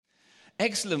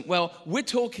Excellent. Well, we're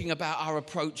talking about our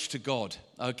approach to God,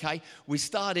 okay? We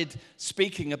started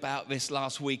speaking about this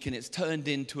last week and it's turned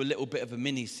into a little bit of a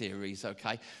mini-series,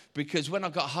 okay? Because when I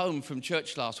got home from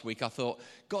church last week, I thought,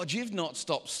 God, you've not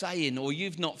stopped saying or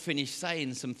you've not finished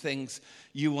saying some things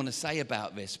you want to say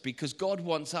about this, because God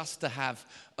wants us to have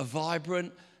a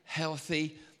vibrant,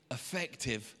 healthy,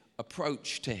 effective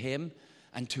approach to Him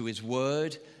and to His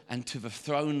Word and to the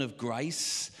throne of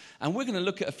grace. And we're going to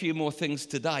look at a few more things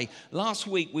today. Last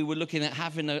week, we were looking at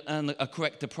having a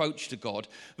correct approach to God,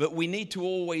 but we need to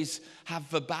always have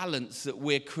the balance that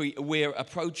we're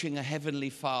approaching a heavenly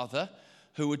Father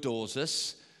who adores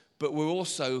us, but we're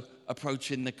also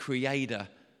approaching the Creator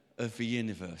of the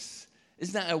universe.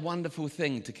 Isn't that a wonderful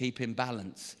thing to keep in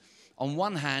balance? On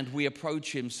one hand, we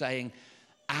approach Him saying,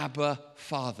 Abba,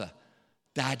 Father,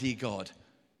 Daddy God,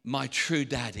 my true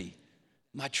daddy,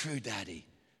 my true daddy.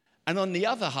 And on the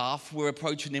other half, we're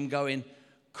approaching Him going,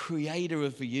 Creator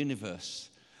of the universe,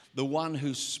 the one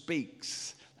who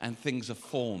speaks and things are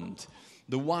formed,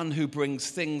 the one who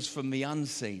brings things from the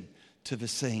unseen to the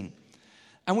seen.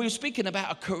 And we were speaking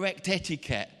about a correct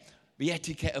etiquette, the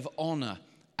etiquette of honor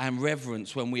and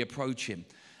reverence when we approach Him,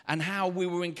 and how we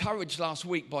were encouraged last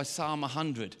week by Psalm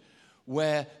 100,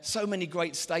 where so many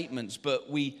great statements, but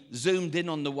we zoomed in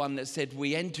on the one that said,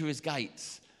 we enter His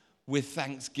gates with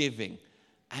thanksgiving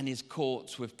and His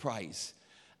courts with praise.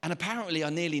 And apparently I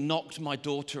nearly knocked my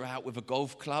daughter out with a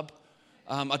golf club.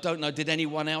 I don't know, did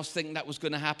anyone else think that was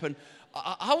going to happen?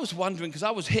 I was wondering, because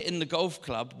I was hitting the golf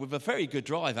club with a very good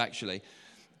drive, actually.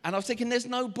 And I was thinking, there's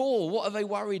no ball. What are they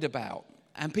worried about?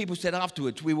 And people said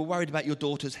afterwards, we were worried about your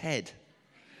daughter's head.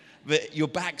 That your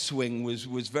backswing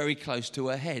was very close to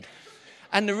her head.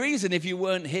 And the reason, if you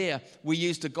weren't here, we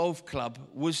used a golf club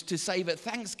was to say that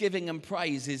thanksgiving and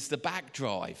praise is the back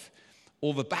drive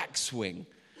or the backswing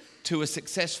to a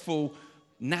successful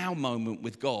now moment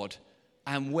with God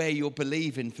and where you're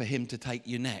believing for Him to take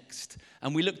you next.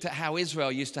 And we looked at how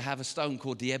Israel used to have a stone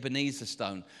called the Ebenezer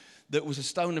stone that was a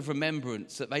stone of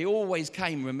remembrance, that they always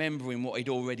came remembering what He'd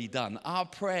already done. Our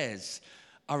prayers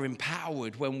are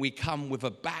empowered when we come with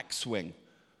a backswing.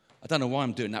 I don't know why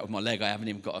I'm doing that with my leg. I haven't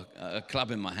even got a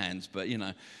club in my hands. But,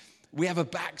 we have a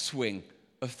backswing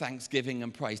of thanksgiving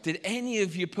and praise. Did any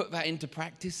of you put that into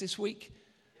practice this week?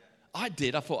 I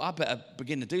did. I thought, I better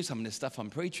begin to do some of this stuff I'm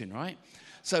preaching, right?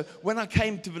 So when I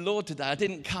came to the Lord today, I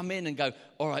didn't come in and go,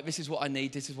 all right, this is what I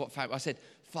need. This is what I said,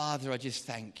 Father, I just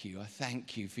thank you. I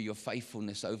thank you for your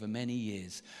faithfulness over many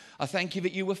years. I thank you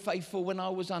that you were faithful when I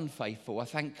was unfaithful. I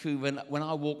thank you when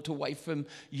I walked away from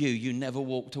you, you never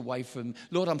walked away from.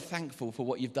 Lord, I'm thankful for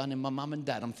what you've done in my mum and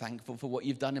dad. I'm thankful for what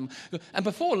you've done in. And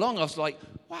before long, I was like,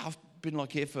 wow, I've been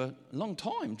like here for a long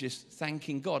time, just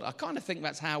thanking God. I kind of think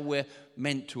that's how we're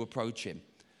meant to approach Him.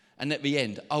 And at the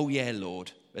end, oh yeah,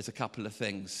 Lord, there's a couple of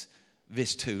things.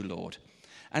 This too, Lord.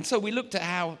 And so we looked at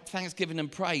how thanksgiving and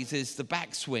praise is the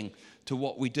backswing to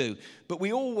what we do. But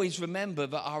we always remember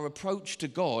that our approach to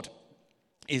God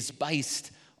is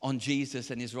based on Jesus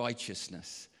and His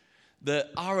righteousness.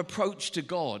 That our approach to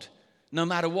God, no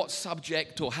matter what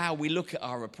subject or how we look at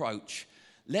our approach,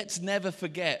 let's never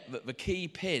forget that the key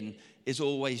pin is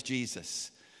always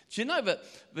Jesus. Do you know that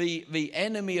the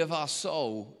enemy of our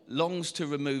soul longs to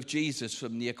remove Jesus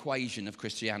from the equation of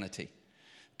Christianity?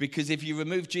 Because if you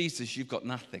remove Jesus, you've got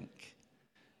nothing.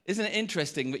 Isn't it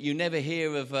interesting that you never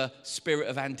hear of a spirit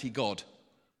of anti-God?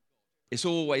 It's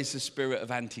always the spirit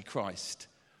of anti-Christ.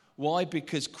 Why?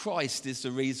 Because Christ is the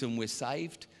reason we're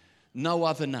saved. No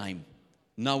other name,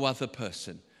 no other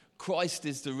person. Christ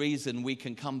is the reason we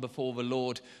can come before the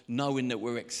Lord knowing that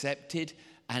we're accepted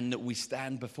and that we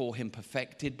stand before Him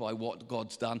perfected by what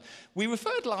God's done. We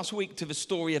referred last week to the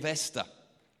story of Esther.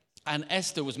 And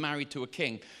Esther was married to a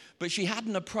king, but she had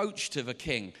an approach to the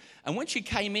king. And when she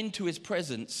came into his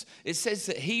presence, it says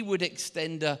that he would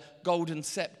extend a golden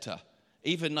scepter.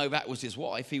 Even though that was his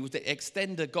wife, he would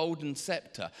extend a golden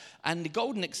scepter. And the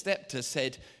golden scepter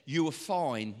said, you are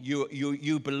fine,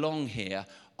 you belong here,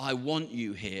 I want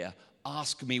you here,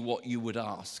 ask me what you would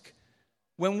ask.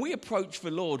 When we approach the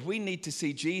Lord, we need to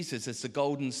see Jesus as the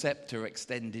golden scepter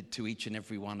extended to each and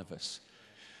every one of us.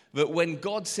 That when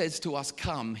God says to us,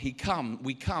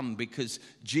 we come because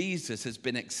Jesus has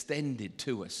been extended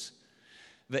to us.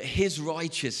 That His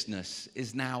righteousness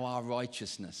is now our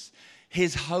righteousness.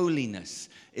 His holiness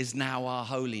is now our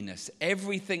holiness.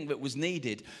 Everything that was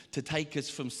needed to take us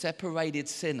from separated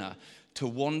sinner to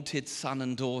wanted son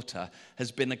and daughter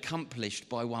has been accomplished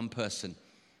by one person,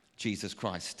 Jesus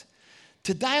Christ.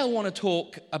 Today I want to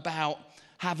talk about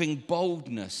having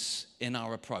boldness in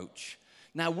our approach.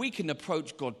 Now, we can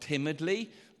approach God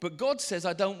timidly, but God says,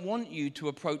 I don't want you to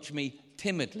approach me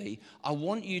timidly. I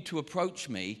want you to approach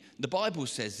me, the Bible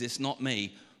says this, not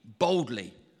me,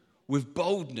 boldly, with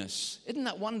boldness. Isn't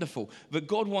that wonderful? That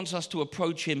God wants us to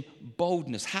approach him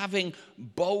boldness, having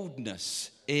boldness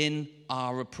in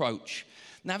our approach.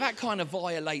 Now that kind of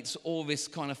violates all this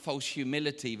kind of false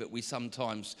humility that we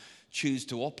sometimes choose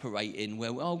to operate in,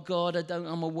 where, oh God,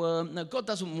 I'm a worm. No, God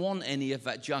doesn't want any of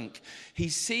that junk. He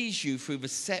sees you through the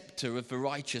scepter of the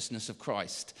righteousness of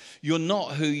Christ. You're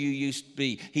not who you used to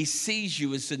be. He sees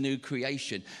you as the new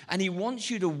creation. And he wants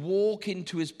you to walk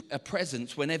into his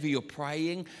presence whenever you're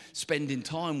praying, spending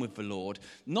time with the Lord,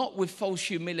 not with false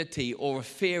humility or a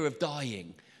fear of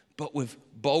dying, but with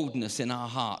boldness in our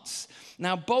hearts.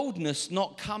 Now, boldness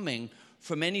not coming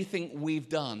from anything we've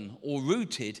done or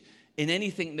rooted in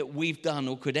anything that we've done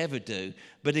or could ever do.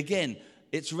 But again,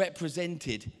 it's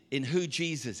represented in who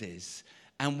Jesus is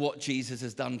and what Jesus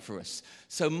has done for us.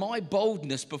 So my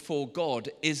boldness before God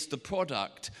is the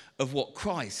product of what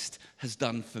Christ has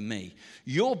done for me.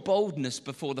 Your boldness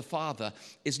before the Father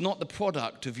is not the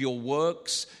product of your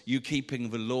works, you keeping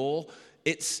the law.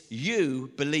 It's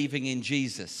you believing in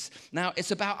Jesus. Now,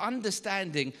 it's about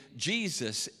understanding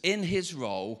Jesus in his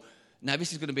role. Now,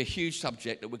 this is going to be a huge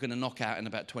subject that we're going to knock out in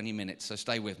about 20 minutes, so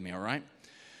stay with me, all right?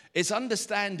 It's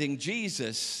understanding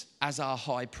Jesus as our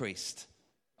high priest,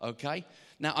 okay?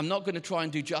 Now, I'm not going to try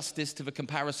and do justice to the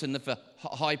comparison of the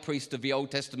high priest of the Old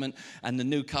Testament and the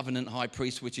New Covenant high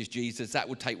priest, which is Jesus. That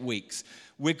would take weeks.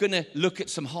 We're going to look at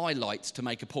some highlights to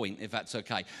make a point, if that's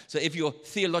okay. So if you're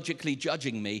theologically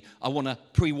judging me, I want to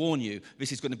pre-warn you,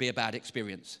 this is going to be a bad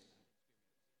experience,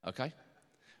 okay?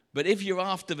 But if you're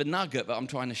after the nugget that I'm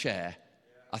trying to share,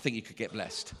 I think you could get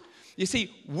blessed. You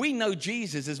see, we know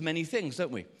Jesus as many things, don't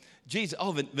we? Jesus,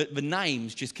 the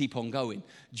names just keep on going.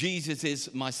 Jesus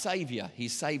is my Savior.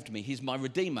 He's saved me. He's my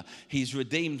Redeemer. He's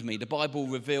redeemed me. The Bible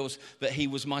reveals that he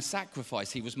was my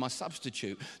sacrifice. He was my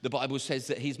substitute. The Bible says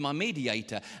that he's my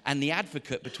mediator and the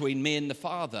advocate between me and the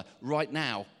Father right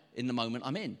now in the moment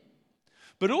I'm in.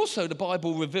 But also the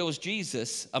Bible reveals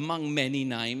Jesus, among many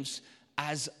names,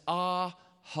 as our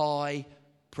high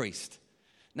priest.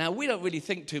 Now, we don't really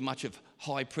think too much of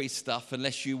high priest stuff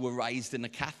unless you were raised in a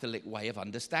Catholic way of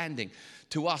understanding.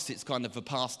 To us, it's kind of the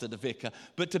pastor, the vicar.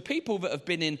 But to people that have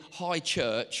been in high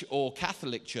church or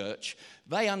Catholic church,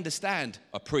 they understand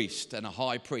a priest and a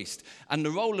high priest and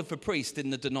the role of the priest in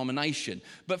the denomination.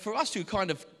 But for us who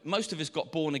most of us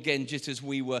got born again just as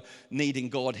we were needing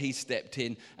God, he stepped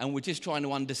in, and we're just trying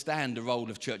to understand the role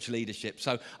of church leadership.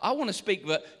 So I want to speak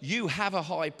that you have a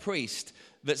high priest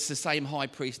that's the same high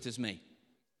priest as me.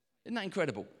 Isn't that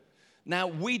incredible? Now,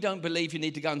 we don't believe you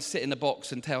need to go and sit in a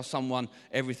box and tell someone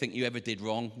everything you ever did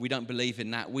wrong. We don't believe in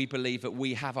that. We believe that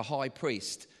we have a high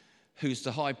priest who's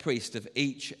the high priest of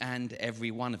each and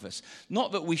every one of us.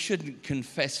 Not that we shouldn't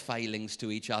confess failings to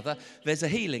each other. There's a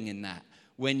healing in that.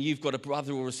 When you've got a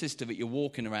brother or a sister that you're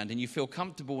walking around and you feel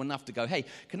comfortable enough to go, hey,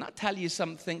 can I tell you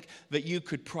something that you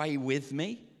could pray with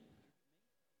me?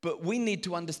 But we need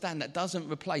to understand that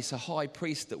doesn't replace a high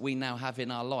priest that we now have in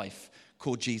our life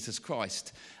called Jesus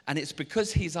Christ. And it's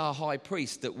because he's our high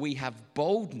priest that we have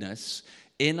boldness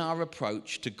in our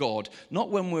approach to God, not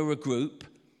when we're a group,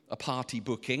 a party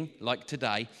booking like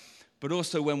today, but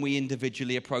also when we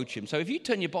individually approach him. So if you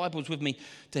turn your Bibles with me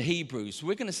to Hebrews,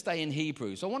 we're going to stay in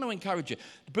Hebrews. I want to encourage you,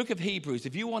 the book of Hebrews,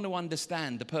 if you want to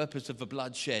understand the purpose of the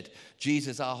bloodshed,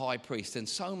 Jesus our high priest, and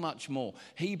so much more,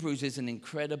 Hebrews is an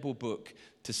incredible book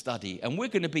to study. And we're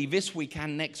going to be this week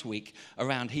and next week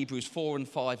around Hebrews 4 and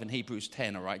 5 and Hebrews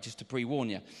 10, all right, just to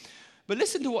pre-warn you. But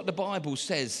listen to what the Bible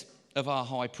says of our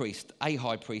high priest, a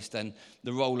high priest, and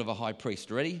the role of a high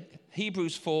priest. Ready?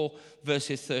 Hebrews 4,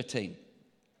 verses 13.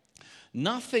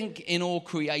 Nothing in all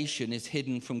creation is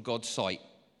hidden from God's sight.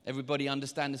 Everybody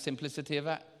understand the simplicity of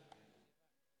that?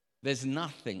 There's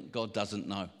nothing God doesn't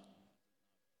know.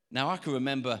 Now, I can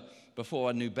remember before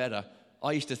I knew better,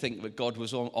 I used to think that God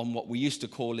was on what we used to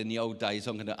call in the old days,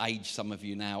 I'm going to age some of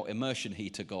you now, immersion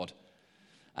heater God.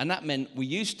 And that meant we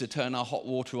used to turn our hot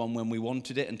water on when we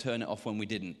wanted it and turn it off when we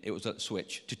didn't. It was a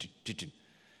switch.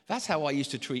 That's how I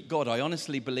used to treat God. I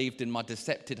honestly believed in my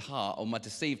deceived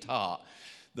heart,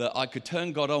 that I could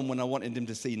turn God on when I wanted him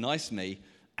to see nice me,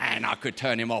 and I could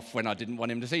turn him off when I didn't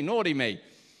want him to see naughty me.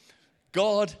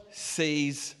 God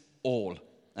sees all.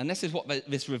 And this is what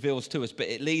this reveals to us, but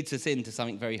it leads us into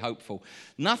something very hopeful.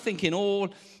 Nothing in all,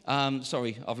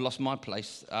 I've lost my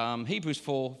place. Hebrews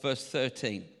 4, verse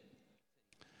 13.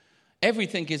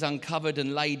 Everything is uncovered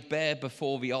and laid bare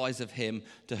before the eyes of him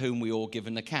to whom we all give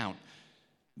an account.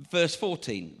 Verse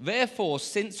 14. Therefore,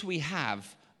 since we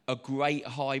have a great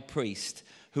high priest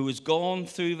who has gone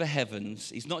through the heavens,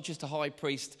 he's not just a high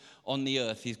priest on the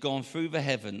earth, he's gone through the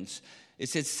heavens, It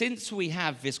says, since we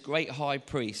have this great high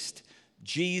priest,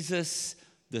 Jesus,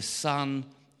 the Son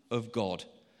of God,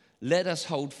 let us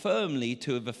hold firmly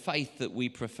to the faith that we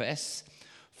profess.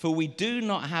 For we do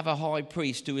not have a high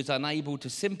priest who is unable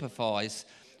to sympathize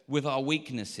with our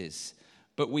weaknesses,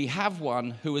 but we have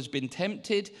one who has been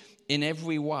tempted in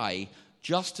every way,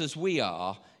 just as we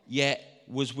are, yet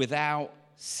was without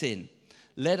sin.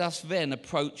 Let us then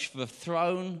approach the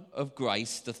throne of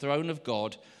grace, the throne of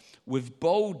God, with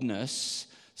boldness,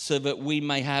 so that we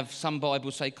may have, some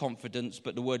Bibles say confidence,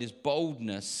 but the word is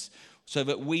boldness, so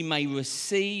that we may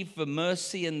receive the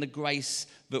mercy and the grace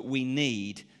that we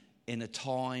need in a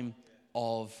time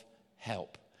of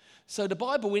help. So the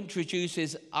Bible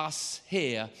introduces us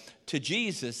here to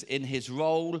Jesus in his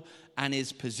role and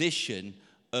his position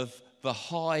of the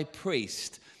high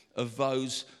priest of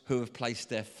those who have placed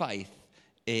their faith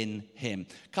in him.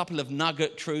 A couple of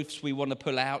nugget truths we want to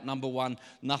pull out. Number one,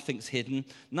 nothing's hidden.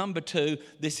 Number two,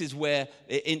 this is where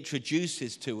it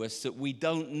introduces to us that we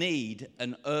don't need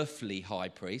an earthly high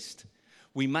priest.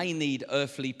 We may need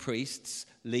earthly priests,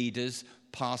 leaders,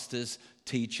 pastors,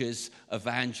 teachers,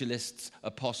 evangelists,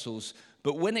 apostles.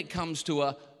 But when it comes to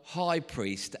a high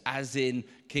priest, as in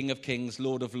King of Kings,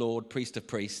 Lord of Lords, Priest of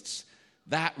Priests,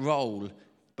 that role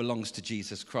belongs to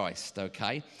Jesus Christ,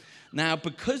 okay? Now,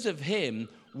 because of him,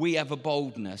 we have a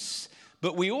boldness.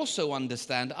 But we also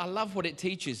understand, I love what it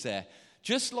teaches there,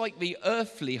 just like the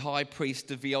earthly high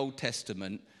priest of the Old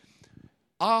Testament,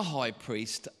 our high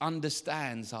priest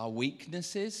understands our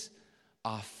weaknesses,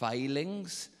 our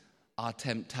failings, our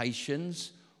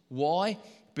temptations. Why?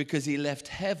 Because he left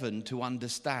heaven to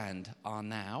understand our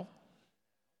now.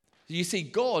 You see,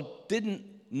 God didn't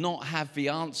not have the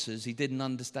answers. He didn't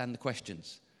understand the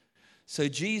questions. So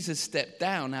Jesus stepped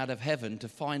down out of heaven to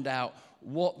find out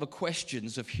what the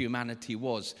questions of humanity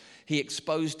was. He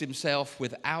exposed himself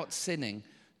without sinning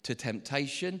to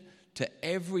temptation, to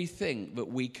everything that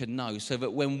we can know, so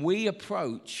that when we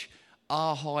approach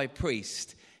our high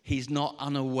priest, he's not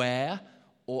unaware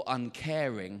or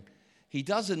uncaring. He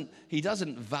doesn't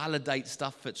validate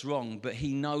stuff that's wrong, but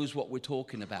he knows what we're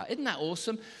talking about. Isn't that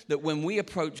awesome? That when we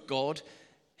approach God,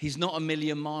 he's not a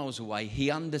million miles away.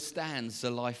 He understands the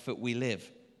life that we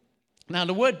live. Now,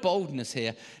 the word boldness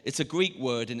here, it's a Greek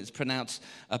word, and it's pronounced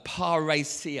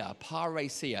parousia.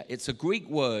 Parousia. It's a Greek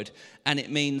word, and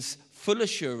it means full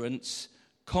assurance,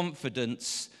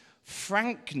 confidence,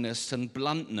 frankness and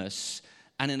bluntness,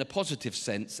 and in a positive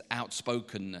sense,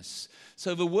 outspokenness.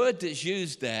 So the word that's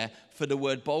used there for the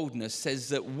word boldness says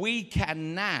that we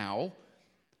can now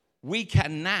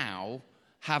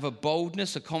have a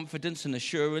boldness, a confidence, an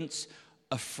assurance,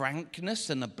 a frankness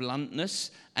and a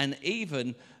bluntness, and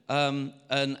even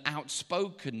an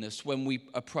outspokenness when we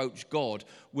approach God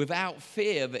without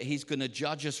fear that he's going to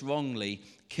judge us wrongly,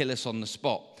 kill us on the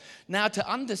spot. Now, to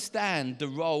understand the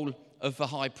role of the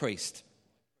high priest,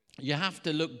 you have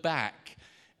to look back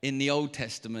in the Old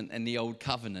Testament and the Old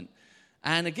Covenant.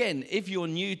 And again, if you're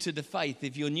new to the faith,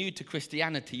 if you're new to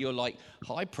Christianity, you're like,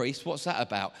 high priest, what's that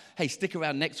about? Hey, stick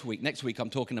around next week. Next week I'm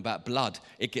talking about blood.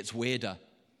 It gets weirder.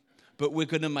 But we're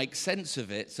going to make sense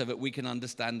of it so that we can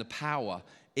understand the power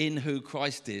in who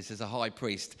Christ is as a high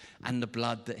priest and the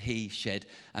blood that he shed.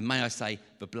 And may I say,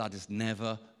 the blood has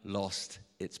never lost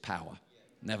its power.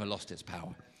 Never lost its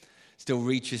power. Still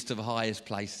reaches to the highest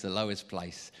place, the lowest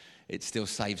place. It still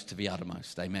saves to the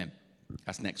uttermost. Amen.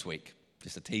 That's next week.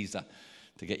 Just a teaser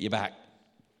to get you back.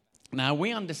 Now,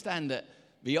 we understand that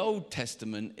the Old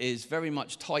Testament is very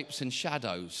much types and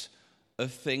shadows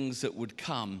of things that would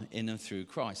come in and through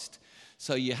Christ.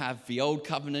 So you have the Old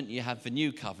Covenant, you have the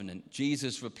New Covenant.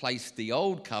 Jesus replaced the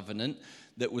Old Covenant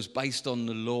that was based on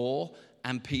the law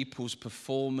and people's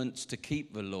performance to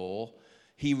keep the law.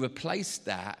 He replaced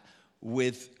that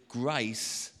with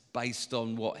grace based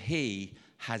on what he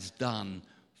has done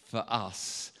for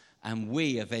us, and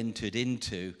we have entered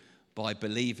into by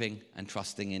believing and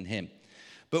trusting in him.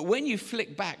 But when you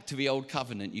flick back to the Old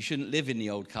Covenant, you shouldn't live in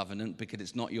the Old Covenant because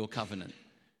it's not your covenant.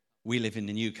 We live in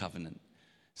the New Covenant.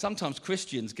 Sometimes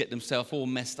Christians get themselves all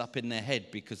messed up in their head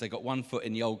because they got one foot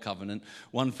in the Old Covenant,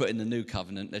 one foot in the New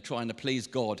Covenant. They're trying to please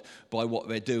God by what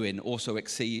they're doing, also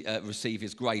receive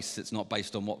his grace that's not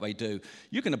based on what they do.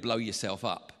 You're going to blow yourself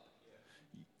up.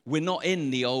 We're not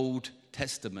in the Old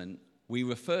Testament. We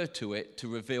refer to it to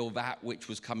reveal that which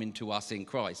was coming to us in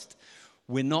Christ.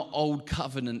 We're not Old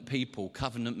Covenant people.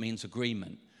 Covenant means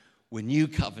agreement. We're New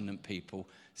Covenant people,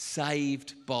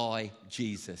 saved by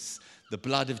Jesus. The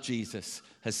blood of Jesus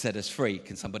has set us free.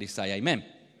 Can somebody say amen? Amen.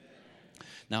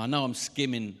 Now, I know I'm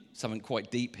skimming something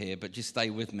quite deep here, but just stay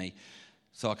with me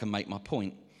so I can make my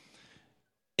point.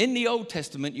 In the Old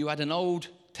Testament, you had an Old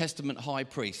Testament high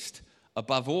priest,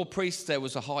 Above all priests, there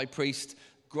was a high priest.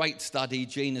 Great study.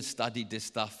 Gina's studied this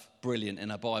stuff brilliant in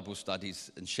her Bible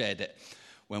studies and shared it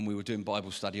when we were doing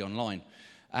Bible study online.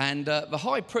 And the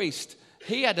high priest,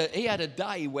 he had a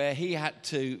day where he had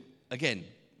to, again,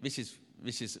 this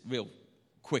is real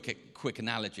quick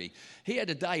analogy. He had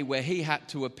a day where he had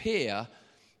to appear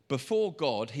before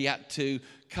God. He had to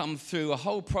come through a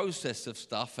whole process of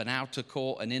stuff, an outer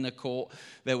court, an inner court.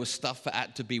 There was stuff that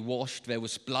had to be washed. There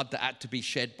was blood that had to be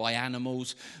shed by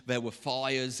animals. There were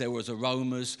fires. There was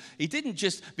aromas. He didn't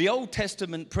just, the Old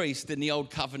Testament priest in the Old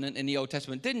Covenant, in the Old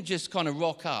Testament, didn't just kind of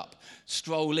rock up,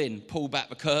 stroll in, pull back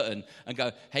the curtain and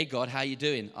go, hey, God, how you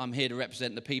doing? I'm here to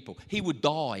represent the people. He would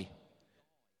die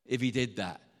if he did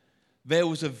that. There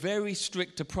was a very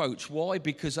strict approach. Why?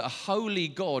 Because a holy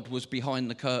God was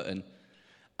behind the curtain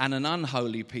and an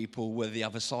unholy people were the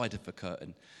other side of the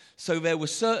curtain. So there were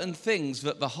certain things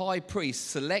that the high priest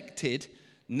selected,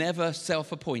 never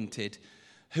self-appointed,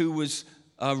 who was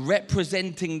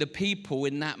representing the people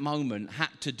in that moment,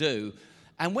 had to do.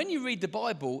 And when you read the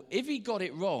Bible, if he got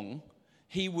it wrong,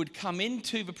 he would come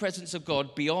into the presence of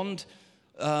God beyond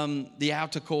the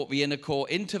outer court, the inner court,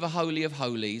 into the Holy of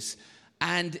Holies.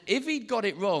 And if he'd got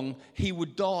it wrong, he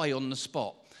would die on the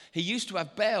spot. He used to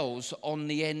have bells on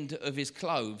the end of his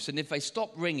clothes. And if they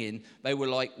stopped ringing, they were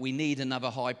like, we need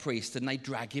another high priest. And they'd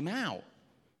drag him out.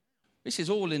 This is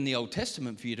all in the Old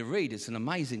Testament for you to read. It's an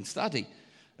amazing study,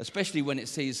 especially when it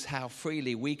sees how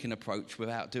freely we can approach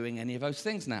without doing any of those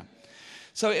things now.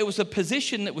 So it was a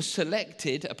position that was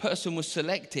selected, a person was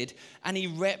selected, and he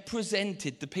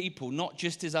represented the people, not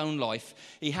just his own life.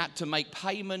 He had to make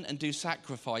payment and do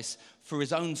sacrifice for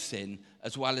his own sin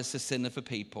as well as the sin of the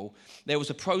people. There was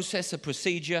a process, a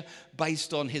procedure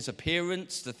based on his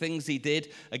appearance, the things he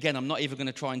did. Again, I'm not even going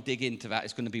to try and dig into that.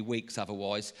 It's going to be weeks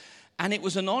otherwise. And it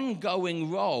was an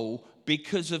ongoing role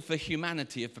because of the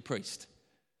humanity of the priest.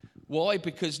 Why?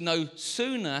 Because no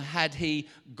sooner had he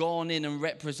gone in and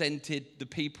represented the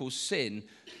people's sin,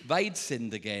 they'd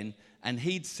sinned again, and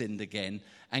he'd sinned again,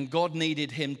 and God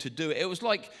needed him to do it. It was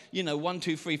like, 1,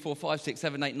 2, 3, 4, 5, 6,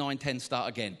 7, 8, 9, 10, start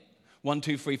again. 1,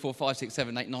 2, 3, 4, 5, 6,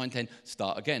 7, 8, 9, 10,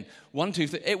 start again. 1, 2,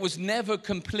 3. It was never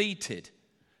completed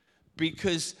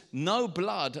because no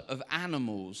blood of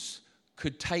animals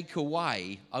could take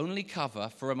away, only cover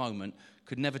for a moment,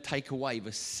 could never take away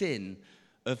the sin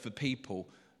of the people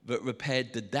that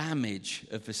repaired the damage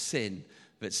of the sin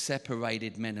that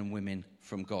separated men and women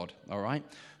from God, all right?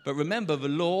 But remember, the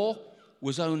law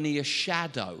was only a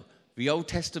shadow. The Old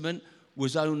Testament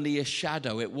was only a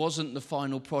shadow. It wasn't the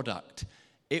final product.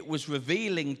 It was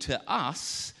revealing to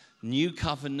us, New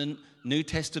Covenant, New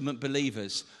Testament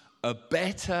believers, a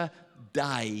better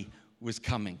day was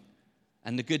coming.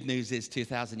 And the good news is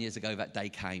 2,000 years ago, that day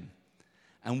came.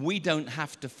 And we don't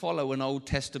have to follow an Old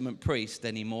Testament priest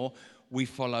anymore. We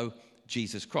follow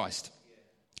Jesus Christ.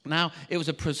 Now, it was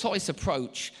a precise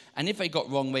approach, and if they got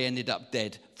wrong, they ended up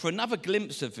dead. For another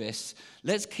glimpse of this,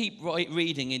 let's keep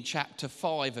reading in chapter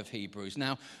 5 of Hebrews.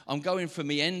 Now, I'm going from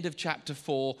the end of chapter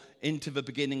 4 into the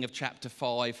beginning of chapter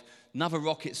 5. Another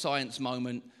rocket science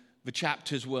moment. The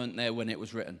chapters weren't there when it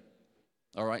was written.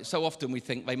 All right, so often we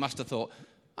think they must have thought,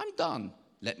 I'm done.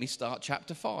 Let me start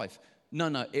chapter 5.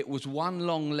 No, it was one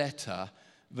long letter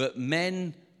that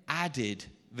men added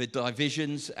the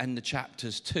divisions and the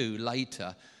chapters to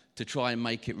later to try and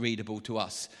make it readable to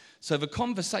us. So the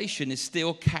conversation is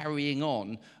still carrying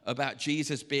on about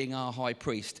Jesus being our high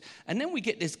priest. And then we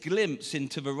get this glimpse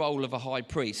into the role of a high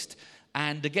priest.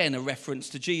 And again, a reference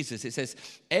to Jesus. It says,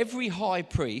 every high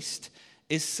priest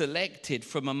is selected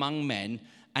from among men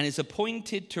and is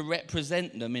appointed to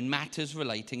represent them in matters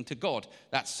relating to God.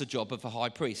 That's the job of a high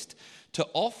priest. To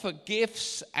offer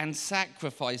gifts and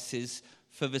sacrifices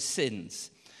for the sins.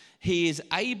 He is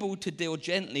able to deal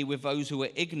gently with those who are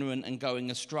ignorant and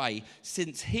going astray,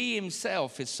 since he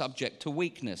himself is subject to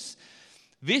weakness.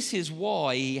 This is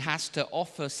why he has to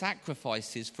offer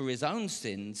sacrifices for his own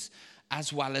sins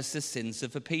as well as the sins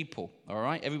of the people. All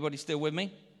right, everybody still with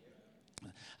me?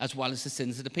 As well as the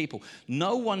sins of the people.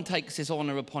 No one takes his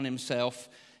honor upon himself.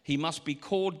 He must be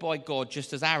called by God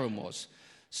just as Aaron was.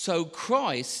 So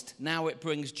Christ, now it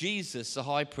brings Jesus, the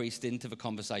high priest, into the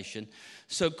conversation.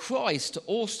 So Christ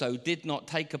also did not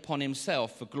take upon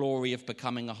himself the glory of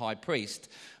becoming a high priest,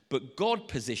 but God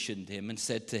positioned him and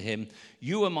said to him,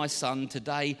 you are my son,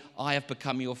 today I have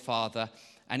become your father.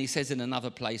 And he says in another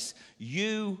place,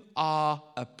 you are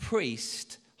a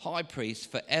priest, high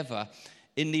priest forever,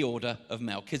 in the order of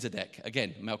Melchizedek.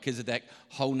 Again, Melchizedek,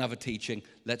 whole nother teaching.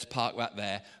 Let's park that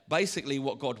there. Basically,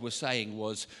 what God was saying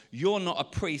was, you're not a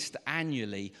priest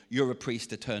annually, you're a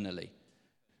priest eternally.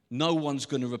 No one's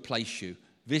going to replace you.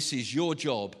 This is your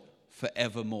job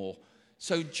forevermore.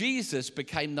 So Jesus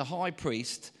became the high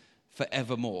priest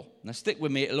forevermore. Now stick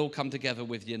with me, it'll all come together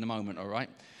with you in a moment, all right?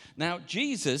 Now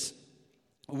Jesus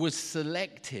was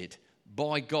selected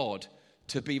by God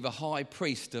to be the high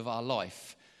priest of our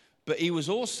life, but he was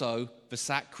also the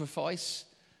sacrifice,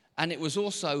 and it was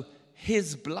also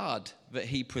his blood that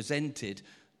he presented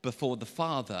before the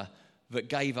Father that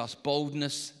gave us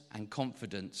boldness and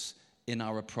confidence in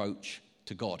our approach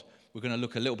to God. We're going to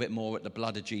look a little bit more at the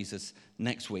blood of Jesus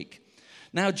next week.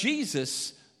 Now,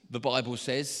 Jesus, the Bible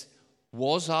says,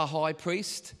 was our high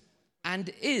priest and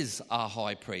is our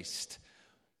high priest.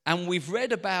 And we've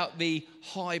read about the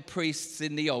high priests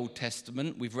in the Old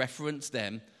Testament. We've referenced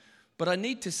them. But I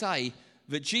need to say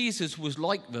that Jesus was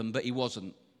like them, but he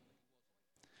wasn't.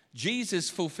 Jesus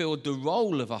fulfilled the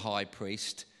role of a high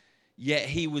priest, yet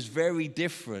he was very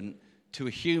different to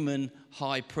a human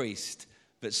high priest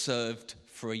that served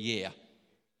for a year.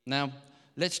 Now,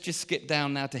 let's just skip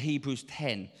down now to Hebrews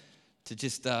 10 to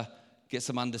just get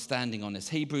some understanding on this.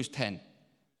 Hebrews 10.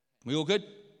 We all good?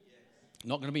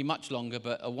 Not going to be much longer,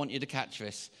 but I want you to catch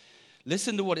this.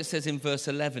 Listen to what it says in verse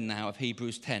 11 now of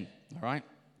Hebrews 10, all right?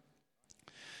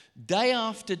 Day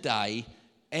after day,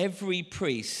 every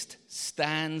priest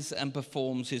stands and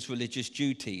performs his religious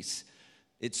duties.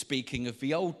 It's speaking of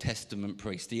the Old Testament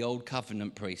priest, the Old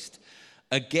Covenant priest.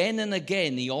 Again and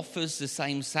again, he offers the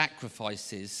same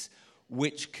sacrifices,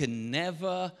 which can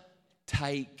never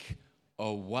take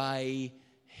away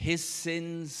his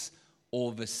sins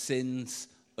or the sins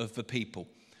of the people.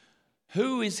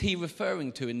 Who is he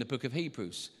referring to in the book of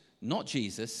Hebrews? Not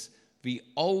Jesus, the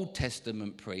Old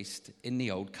Testament priest in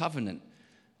the Old Covenant.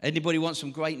 Anybody want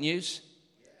some great news?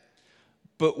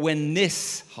 But when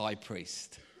this high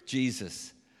priest,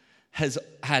 Jesus,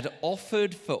 had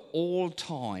offered for all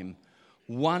time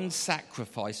one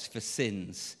sacrifice for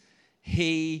sins,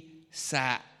 he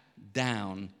sat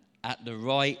down at the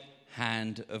right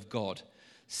hand of God.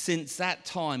 Since that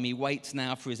time, he waits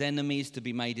now for his enemies to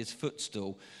be made his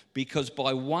footstool, because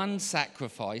by one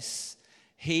sacrifice,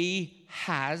 he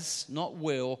has, not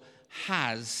will,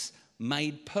 has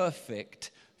made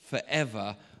perfect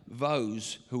forever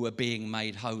those who are being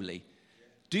made holy.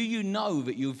 Do you know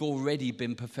that you've already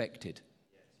been perfected?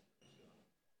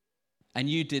 And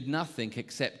you did nothing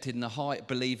except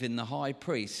believe in the high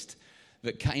priest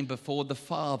that came before the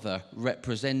Father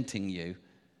representing you.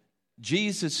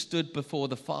 Jesus stood before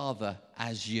the Father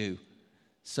as you,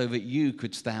 so that you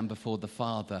could stand before the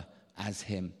Father as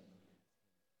him.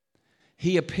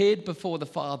 He appeared before the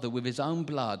Father with his own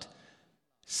blood,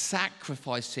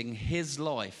 sacrificing his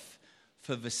life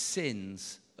for the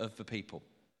sins of the people.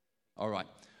 All right.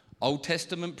 Old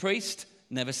Testament priest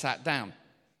never sat down.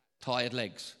 Tired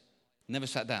legs. Never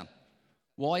sat down.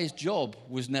 Why? His job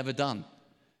was never done.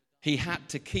 He had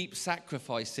to keep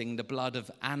sacrificing the blood of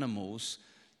animals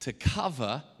to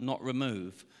cover, not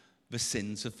remove, the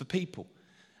sins of the people.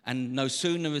 And no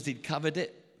sooner as he'd covered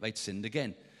it, they'd sinned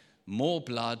again. More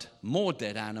blood, more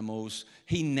dead animals.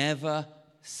 He never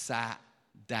sat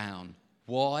down.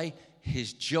 Why?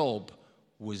 His job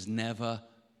was never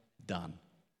done.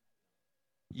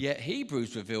 Yet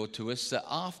Hebrews revealed to us that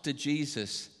after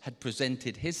Jesus had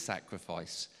presented his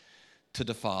sacrifice to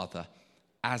the Father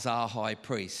as our high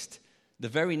priest, the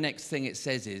very next thing it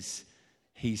says is,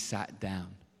 he sat down.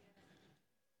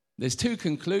 There's two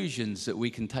conclusions that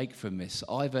we can take from this.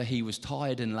 Either he was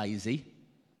tired and lazy,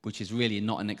 which is really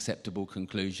not an acceptable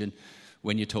conclusion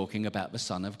when you're talking about the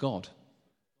Son of God.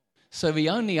 So the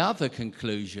only other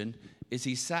conclusion is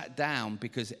he sat down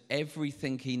because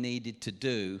everything he needed to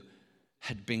do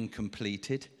had been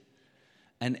completed,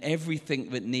 and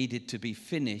everything that needed to be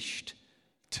finished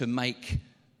to make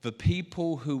the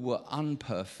people who were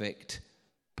unperfect,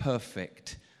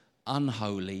 perfect,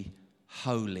 unholy,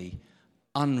 holy,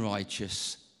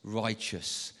 unrighteous,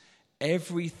 righteous.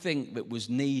 Everything that was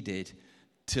needed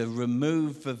to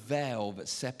remove the veil that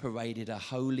separated a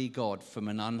holy God from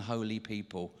an unholy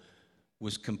people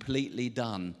was completely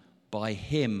done by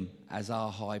him as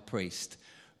our high priest,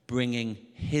 bringing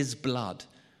his blood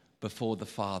before the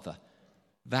Father.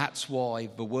 That's why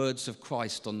the words of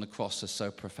Christ on the cross are so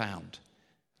profound.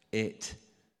 It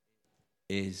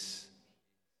is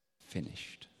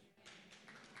finished.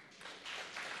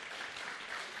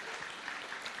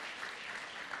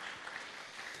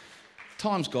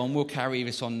 Time's gone. We'll carry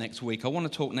this on next week. I want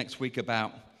to talk next week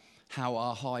about how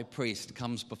our high priest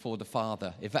comes before the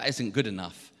Father. If that isn't good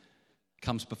enough,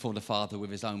 comes before the Father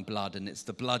with his own blood, and it's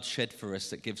the blood shed for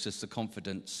us that gives us the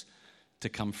confidence to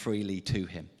come freely to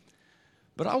him.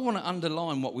 But I want to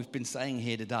underline what we've been saying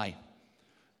here today.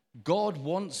 God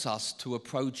wants us to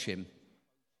approach him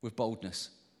with boldness.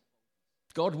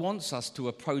 God wants us to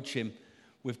approach him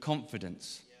with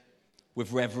confidence,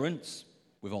 with reverence,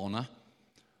 with honor,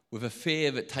 with a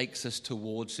fear that takes us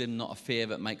towards him, not a fear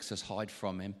that makes us hide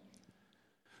from him.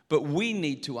 But we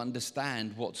need to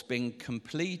understand what's been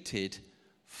completed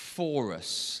for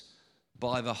us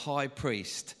by the high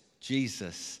priest,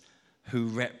 Jesus, who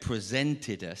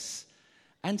represented us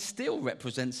and still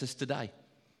represents us today.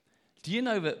 Do you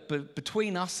know that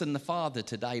between us and the Father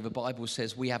today, the Bible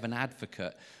says we have an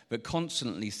advocate that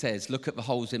constantly says, look at the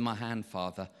holes in my hand,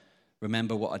 Father.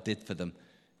 Remember what I did for them.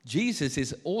 Jesus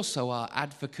is also our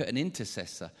advocate and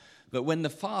intercessor. But when the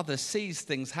Father sees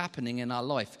things happening in our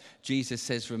life, Jesus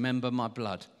says, remember my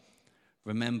blood.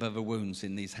 Remember the wounds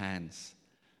in these hands.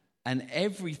 And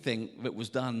everything that was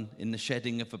done in the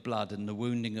shedding of the blood and the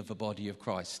wounding of the body of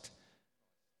Christ,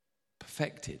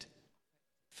 perfected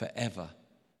forever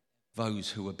those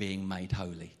who are being made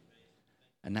holy.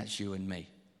 And that's you and me.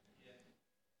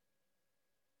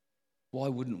 Why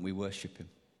wouldn't we worship him?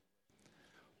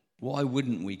 Why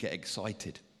wouldn't we get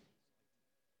excited?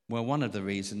 Well, one of the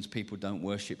reasons people don't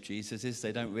worship Jesus is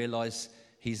they don't realize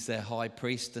he's their high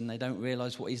priest and they don't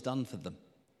realize what he's done for them.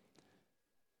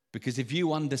 Because if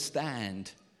you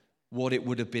understand what it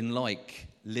would have been like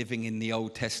living in the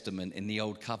Old Testament, in the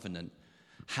Old Covenant,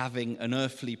 having an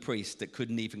earthly priest that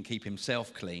couldn't even keep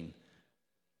himself clean,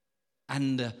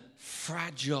 and the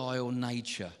fragile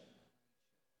nature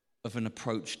of an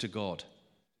approach to God.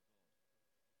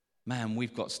 Man,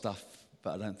 we've got stuff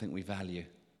that I don't think we value.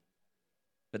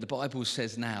 But the Bible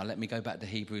says now, let me go back to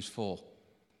Hebrews 4.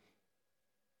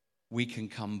 We can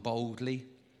come boldly.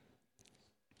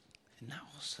 Isn't that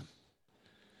awesome?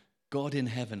 God in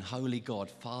heaven, holy God,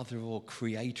 Father or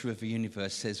Creator of the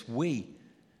universe, says we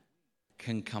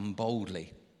can come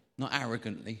boldly, not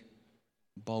arrogantly,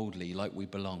 boldly like we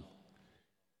belong,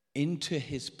 into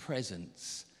his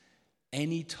presence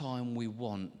anytime we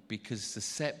want, because the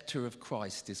scepter of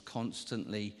Christ is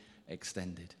constantly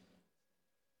extended.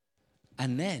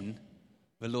 And then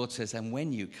the Lord says, and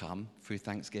when you come through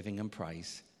thanksgiving and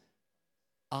praise,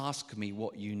 ask me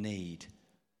what you need,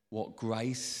 what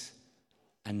grace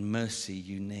and mercy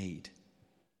you need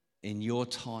in your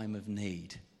time of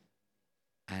need,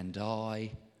 and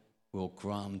I will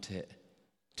grant it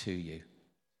to you.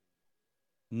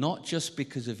 Not just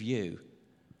because of you,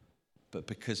 but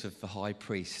because of the high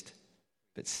priest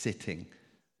that's sitting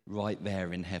right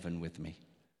there in heaven with me,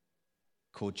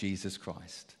 called Jesus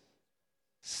Christ,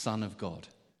 Son of God,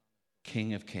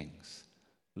 King of Kings,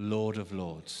 Lord of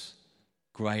Lords,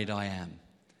 Great I Am,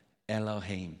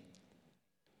 Elohim,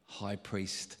 High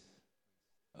Priest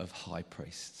of high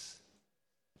priests.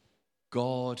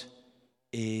 God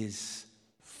is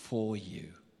for you.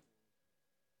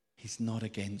 He's not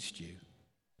against you.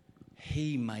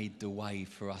 He made the way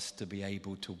for us to be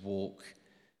able to walk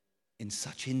in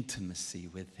such intimacy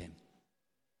with him.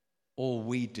 All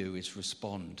we do is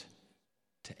respond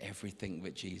to everything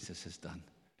that Jesus has done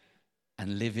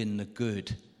and live in the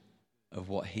good of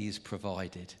what he's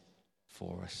provided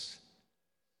for us.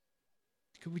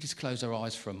 Could we just close our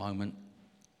eyes for a moment?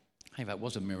 Hey, that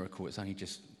was a miracle. It's only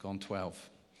just gone 12.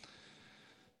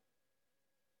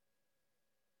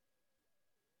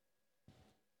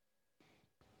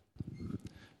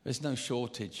 There's no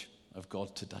shortage of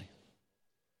God today.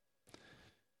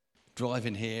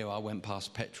 Driving here, I went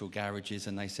past petrol garages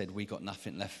and they said, we got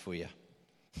nothing left for you.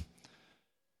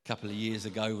 A couple of years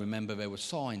ago, remember, there were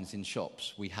signs in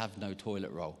shops, we have no toilet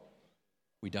roll.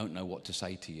 We don't know what to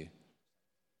say to you.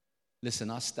 Listen,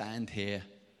 I stand here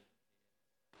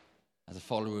as a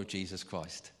follower of Jesus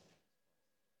Christ,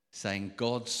 saying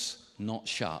God's not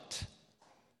shut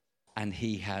and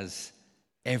he has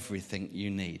everything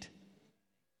you need.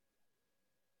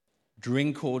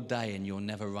 Drink all day and you'll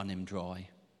never run him dry.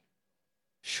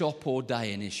 Shop all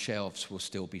day and his shelves will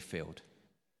still be filled.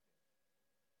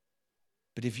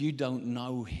 But if you don't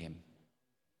know him,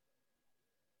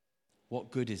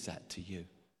 what good is that to you?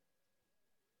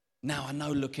 Now, I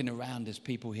know looking around, there's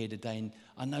people here today, and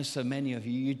I know so many of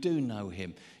you, you do know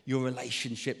him. Your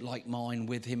relationship, like mine,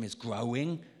 with him is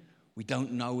growing. We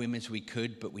don't know him as we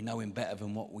could, but we know him better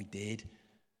than what we did.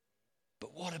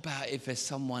 But what about if there's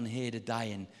someone here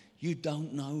today and you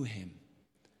don't know him?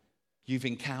 You've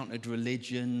encountered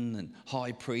religion and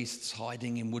high priests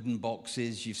hiding in wooden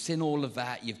boxes. You've seen all of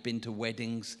that. You've been to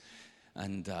weddings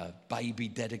and baby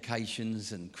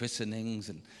dedications and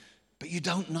christenings, but you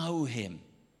don't know him.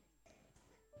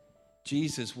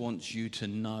 Jesus wants you to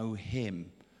know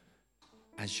him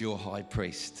as your high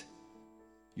priest,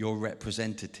 your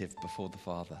representative before the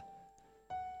Father.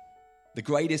 The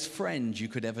greatest friend you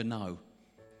could ever know,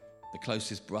 the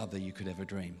closest brother you could ever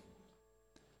dream.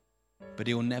 but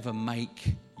he'll never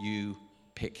make you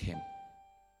pick him.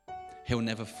 He'll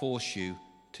never force you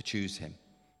to choose him.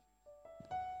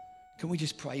 Can we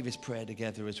just pray this prayer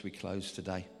together as we close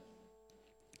today?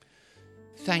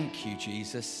 Thank you,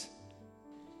 Jesus,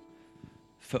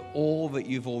 for all that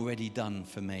you've already done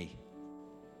for me.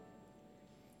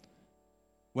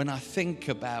 When I think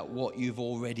about what you've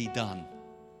already done,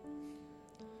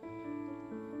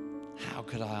 how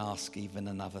could I ask even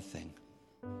another thing?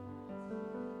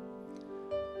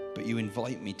 But you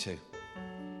invite me to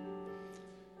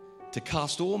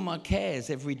cast all my cares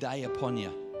every day upon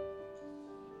you,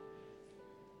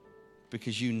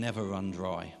 because you never run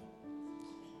dry.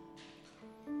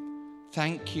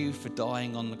 Thank you for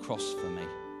dying on the cross for me,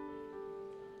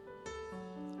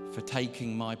 for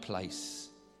taking my place.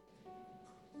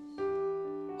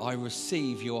 I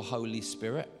receive your Holy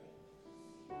Spirit,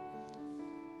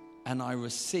 and I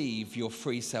receive your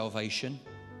free salvation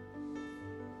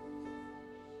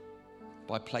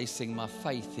by placing my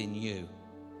faith in you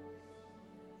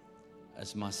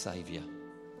as my Saviour.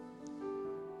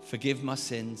 Forgive my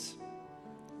sins.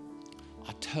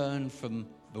 I turn from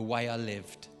the way I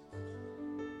lived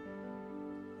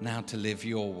now to live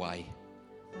your way.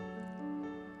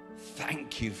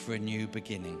 Thank you for a new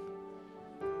beginning.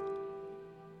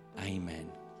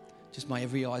 Amen. Just my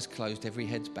every eye's closed, every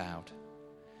head's bowed.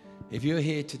 If you're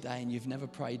here today and you've never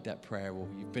prayed that prayer, or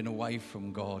you've been away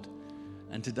from God,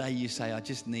 and today you say, I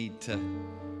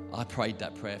prayed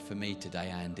that prayer for me today,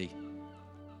 Andy.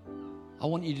 I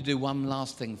want you to do one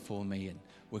last thing for me, and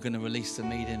we're going to release the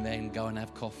meeting, then go and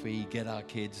have coffee, get our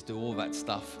kids, do all that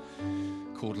stuff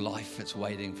called life that's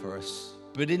waiting for us.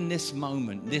 But in this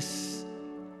moment,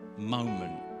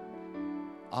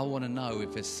 I want to know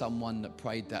if there's someone that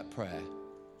prayed that prayer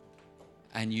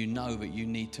and you know that you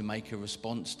need to make a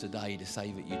response today to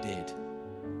say that you did,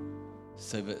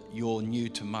 so that your new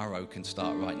tomorrow can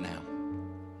start right now.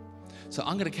 So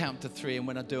I'm going to count to 3, and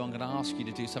when I do, I'm going to ask you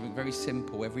to do something very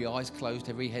simple. Every eye's closed,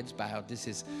 every head's bowed. This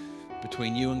is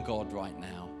between you and God right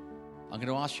now. I'm going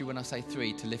to ask you when I say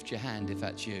 3 to lift your hand if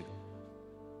that's you.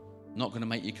 I'm not going to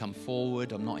make you come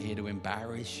forward. I'm not here to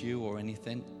embarrass you or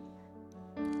anything.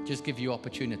 Just give you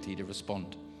opportunity to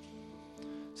respond.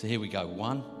 So here we go.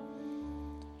 1,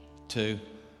 2,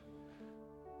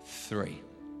 3.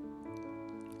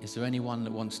 Is there anyone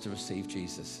that wants to receive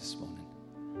Jesus this morning?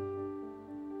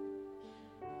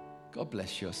 God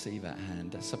bless you. I see that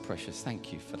hand. That's so precious.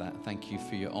 Thank you for that. Thank you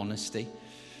for your honesty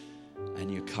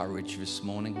and your courage this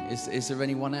morning. Is there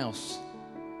anyone else?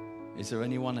 Is there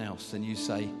anyone else? And you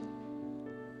say,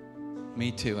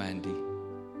 me too, Andy.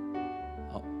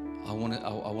 I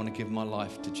want to give my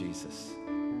life to Jesus.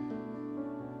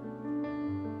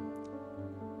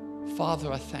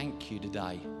 Father, I thank you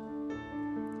today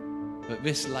that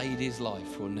this lady's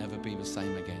life will never be the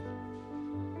same again.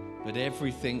 But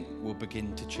everything will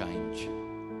begin to change.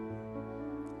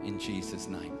 In Jesus'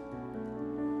 name.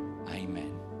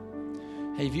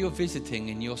 Amen. Hey, if you're visiting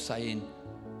and you're saying,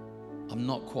 I'm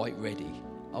not quite ready,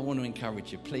 I want to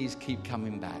encourage you. Please keep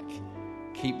coming back.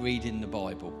 Keep reading the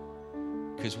Bible.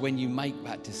 Because when you make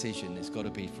that decision, it's got to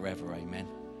be forever. Amen.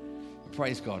 But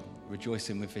praise God.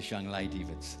 Rejoicing with this young lady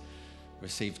that's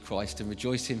received Christ, and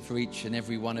rejoicing for each and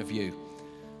every one of you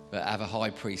that have a high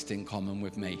priest in common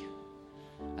with me.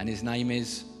 And his name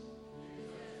is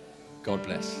God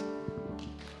bless.